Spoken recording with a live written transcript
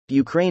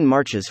Ukraine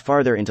marches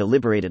farther into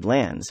liberated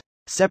lands.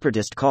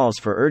 Separatist calls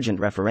for urgent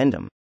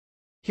referendum.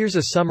 Here's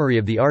a summary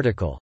of the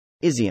article.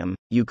 Izium,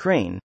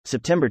 Ukraine,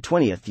 September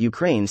 20.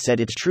 Ukraine said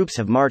its troops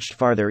have marched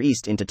farther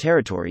east into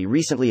territory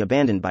recently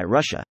abandoned by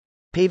Russia,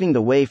 paving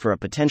the way for a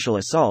potential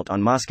assault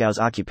on Moscow's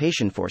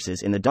occupation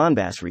forces in the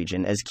Donbass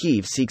region as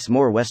Kyiv seeks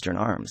more Western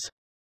arms.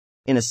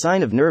 In a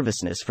sign of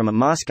nervousness from a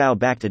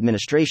Moscow-backed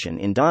administration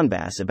in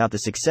Donbass about the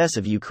success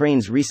of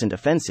Ukraine's recent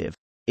offensive,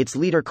 its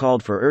leader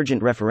called for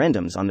urgent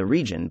referendums on the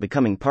region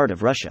becoming part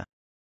of Russia.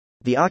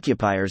 The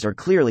occupiers are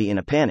clearly in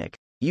a panic,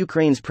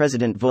 Ukraine's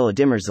President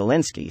Volodymyr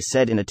Zelensky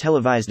said in a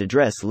televised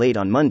address late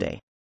on Monday,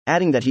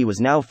 adding that he was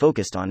now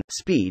focused on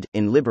speed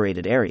in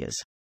liberated areas.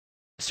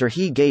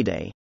 Serhiy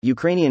Gaidai,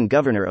 Ukrainian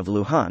governor of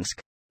Luhansk,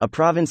 a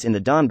province in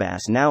the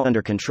Donbass now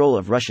under control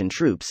of Russian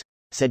troops,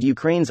 said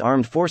Ukraine's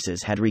armed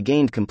forces had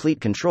regained complete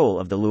control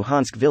of the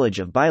Luhansk village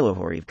of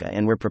Bilohorivka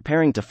and were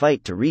preparing to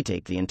fight to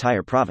retake the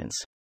entire province.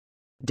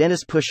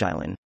 Denis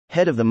Pushilin,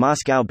 head of the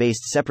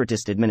Moscow-based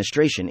separatist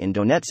administration in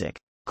Donetsk,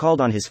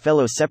 called on his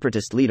fellow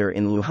separatist leader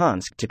in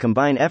Luhansk to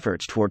combine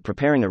efforts toward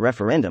preparing a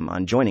referendum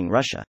on joining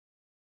Russia.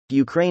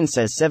 Ukraine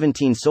says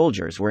 17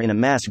 soldiers were in a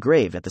mass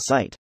grave at the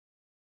site.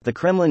 The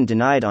Kremlin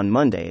denied on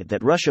Monday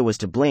that Russia was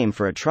to blame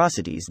for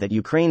atrocities that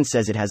Ukraine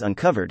says it has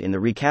uncovered in the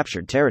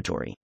recaptured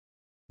territory.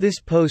 This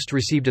post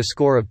received a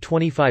score of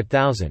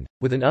 25,000,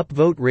 with an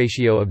upvote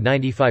ratio of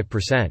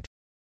 95%.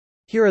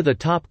 Here are the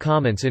top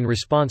comments in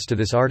response to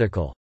this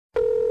article.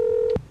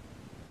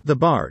 The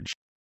barge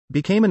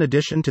became an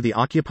addition to the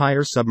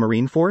occupier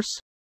submarine force?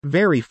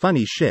 Very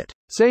funny shit.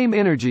 Same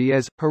energy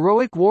as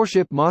heroic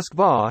warship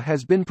Moskva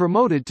has been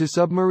promoted to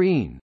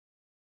submarine.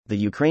 The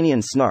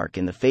Ukrainian snark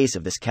in the face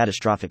of this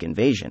catastrophic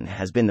invasion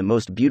has been the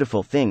most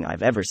beautiful thing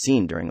I've ever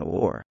seen during a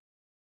war.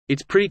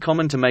 It's pretty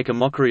common to make a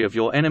mockery of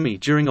your enemy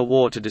during a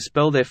war to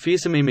dispel their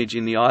fearsome image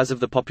in the eyes of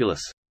the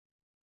populace.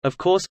 Of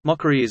course,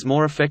 mockery is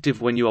more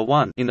effective when you are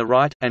 1 in the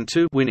right, and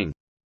 2 winning.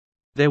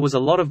 There was a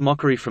lot of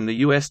mockery from the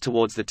US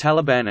towards the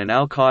Taliban and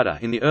al-Qaeda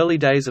in the early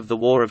days of the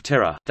War of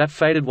Terror, that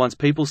faded once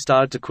people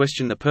started to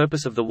question the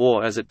purpose of the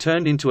war as it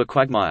turned into a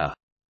quagmire.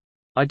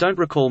 I don't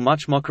recall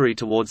much mockery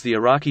towards the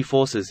Iraqi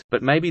forces,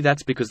 but maybe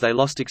that's because they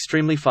lost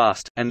extremely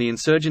fast, and the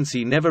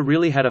insurgency never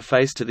really had a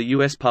face to the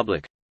US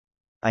public.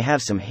 I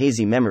have some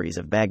hazy memories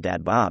of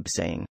Baghdad Bob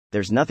saying,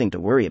 "There's nothing to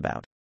worry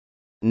about.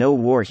 No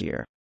war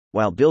here,"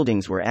 while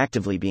buildings were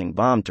actively being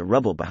bombed to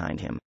rubble behind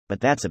him, but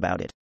that's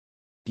about it.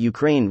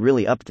 Ukraine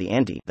really upped the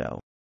ante, though.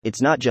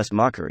 It's not just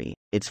mockery,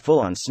 it's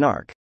full-on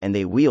snark, and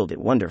they wield it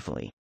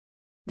wonderfully.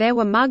 There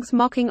were mugs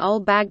mocking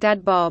old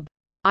Baghdad Bob.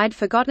 I'd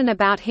forgotten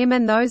about him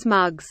and those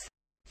mugs.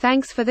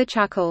 Thanks for the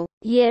chuckle.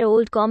 Yeah,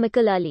 old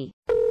comical Ali.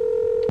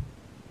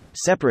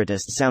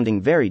 Separatists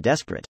sounding very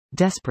desperate.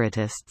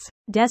 Desperatists.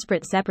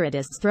 Desperate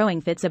separatists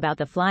throwing fits about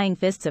the flying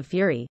fists of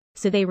fury,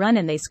 so they run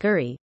and they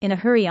scurry, in a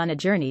hurry on a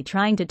journey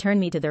trying to turn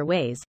me to their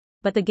ways.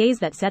 But the gaze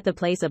that set the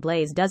place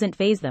ablaze doesn't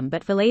faze them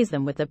but fillets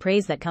them with the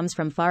praise that comes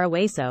from far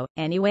away. So,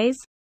 anyways?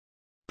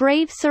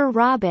 Brave Sir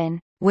Robin.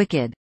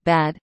 Wicked,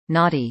 bad,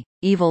 naughty,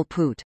 evil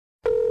poot.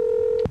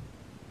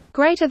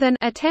 Greater than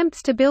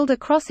attempts to build a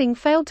crossing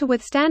failed to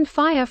withstand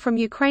fire from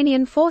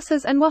Ukrainian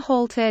forces and were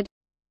halted.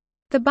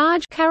 The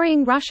barge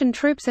carrying Russian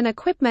troops and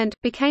equipment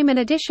became an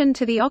addition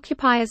to the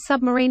occupiers'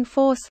 submarine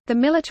force, the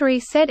military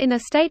said in a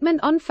statement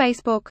on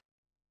Facebook.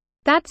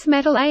 That's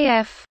metal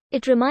AF.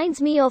 It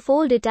reminds me of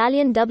old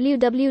Italian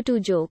WW2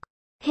 joke.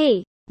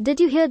 Hey,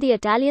 did you hear the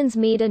Italians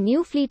made a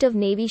new fleet of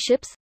navy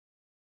ships?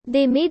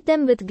 They made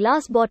them with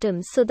glass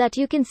bottoms so that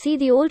you can see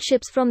the old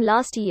ships from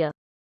last year.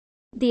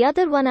 The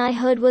other one I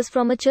heard was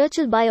from a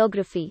Churchill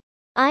biography.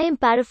 I am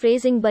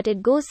paraphrasing, but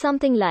it goes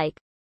something like,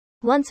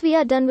 once we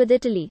are done with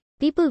Italy,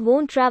 people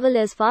won't travel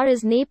as far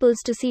as Naples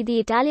to see the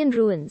Italian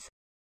ruins.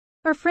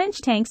 Or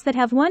French tanks that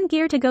have 1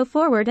 gear to go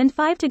forward and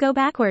 5 to go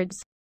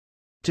backwards.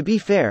 To be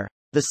fair,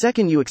 the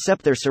second you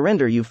accept their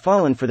surrender you've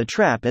fallen for the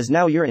trap as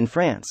now you're in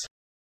France.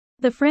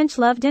 The French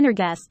love dinner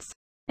guests.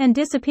 And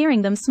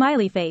disappearing them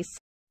smiley face.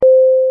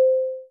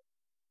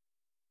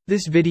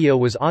 This video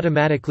was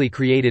automatically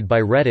created by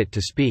Reddit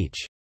to speech.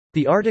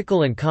 The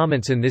article and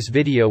comments in this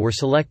video were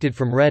selected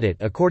from Reddit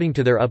according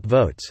to their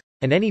upvotes,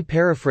 and any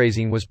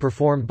paraphrasing was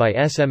performed by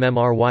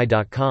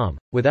smmry.com,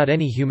 without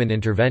any human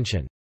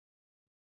intervention.